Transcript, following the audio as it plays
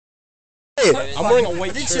I'm wearing a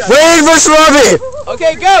white shirt. Wade versus Robbie.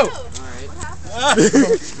 Okay, go.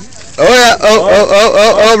 Oh yeah.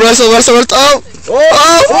 Oh. Wrestle.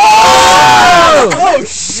 Oh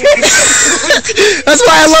shit. That's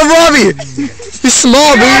why I love Robbie. He's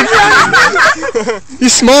small, dude.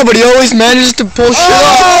 He's small, but he always manages to pull shit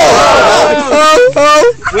off.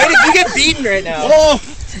 Oh. Wait, if you get beaten right now. Oh.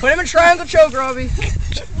 Put him in triangle choke, Robbie.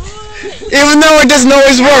 Even though it doesn't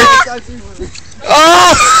always work.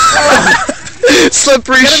 Oh!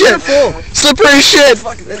 Slippery shit. Slippery shit.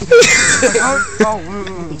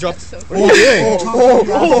 He dropped.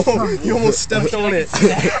 Oh, you almost stepped on it.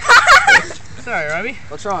 Sorry, Robbie.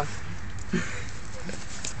 What's wrong?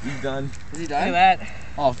 He's done. Is he done? Look at that.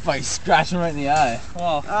 Oh, fuck, he scratched him right in the eye.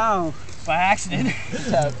 Well, Oh. by accident.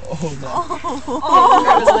 Oh, no.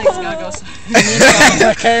 Grab his legs, gotta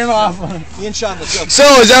go. Carry him off. Me and Sean, let's go. So,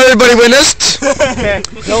 is everybody witnessed? Okay.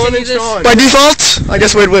 Dylan and Sean. By default, I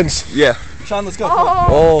guess Wade wins. Yeah. Sean, let's go.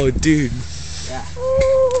 Oh, dude. Yeah.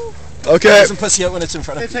 Okay. Doesn't pussy out when it's in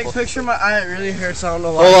front of Take a people. picture of my eye. It really hurts. I don't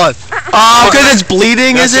know why. Hold on. Oh, because it's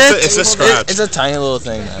bleeding, is it? It's a scratch. It's a tiny little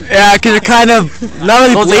thing, man. Yeah, because you're kind of not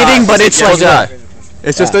really bleeding, but it's like that.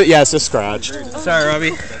 It's just a, yeah, it's just scratched. Sorry,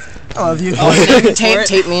 Robbie. I love you.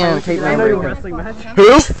 Tape me in. Tape me in. Who?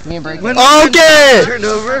 Me and Braico. Okay! Turned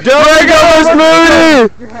over. Braico smoothie!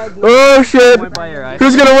 Oh shit.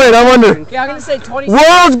 Who's gonna win? I wonder. Yeah, I'm gonna say 20.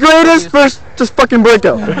 World's greatest versus just fucking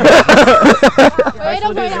Braico. Wait,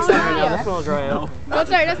 don't put it on video. Don't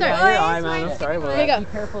start. I'm sorry. There you go. Be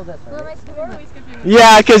careful that.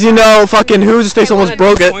 Yeah, because you know, fucking who's face almost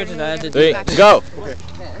broke it. 3, go.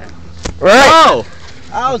 Right? Oh!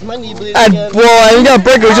 Ow, my knee bleeding And, again. well, you got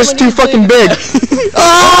Braico, just too fucking big.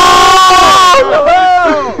 Oh!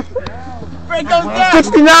 Braico's down.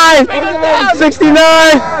 69!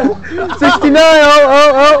 69! 69!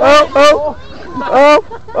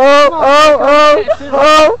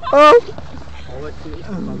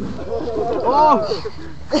 Oh!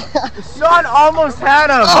 Sean almost had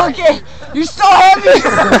him. Okay, you're so heavy.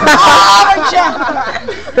 Oh, my chest.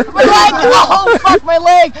 My leg. Oh, fuck my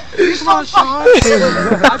leg. You're so Sean. You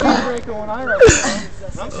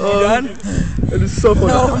done? It is so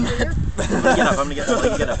funny. I'm gonna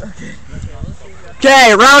get up.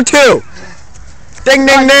 Okay, round 2. Ding,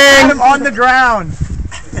 ding, ding. I'm on the ground.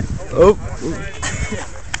 Oh.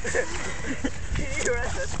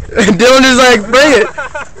 Dylan is like, bring it.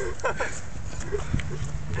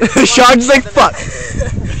 Sean's like, fuck.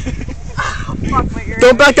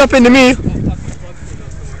 Don't back up into me.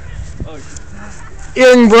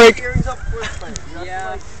 Earring break.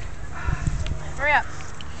 Yeah. Hurry up.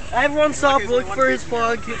 Everyone stop, look for his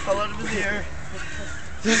plug. He fell out of his ear.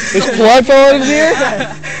 His plug fell out of his ear?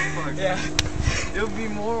 Yeah. It'll be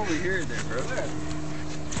more over here then, bro.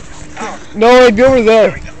 No, like, go over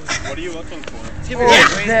there. What are you looking for?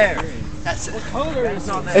 Right there. That's it.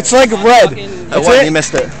 It's like red. That's it? You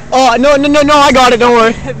missed it. Oh, no, I got it, don't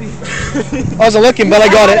worry. I wasn't looking, but I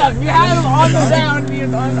got it. You had him on the down.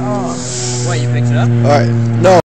 What, you picked it up? Alright, no.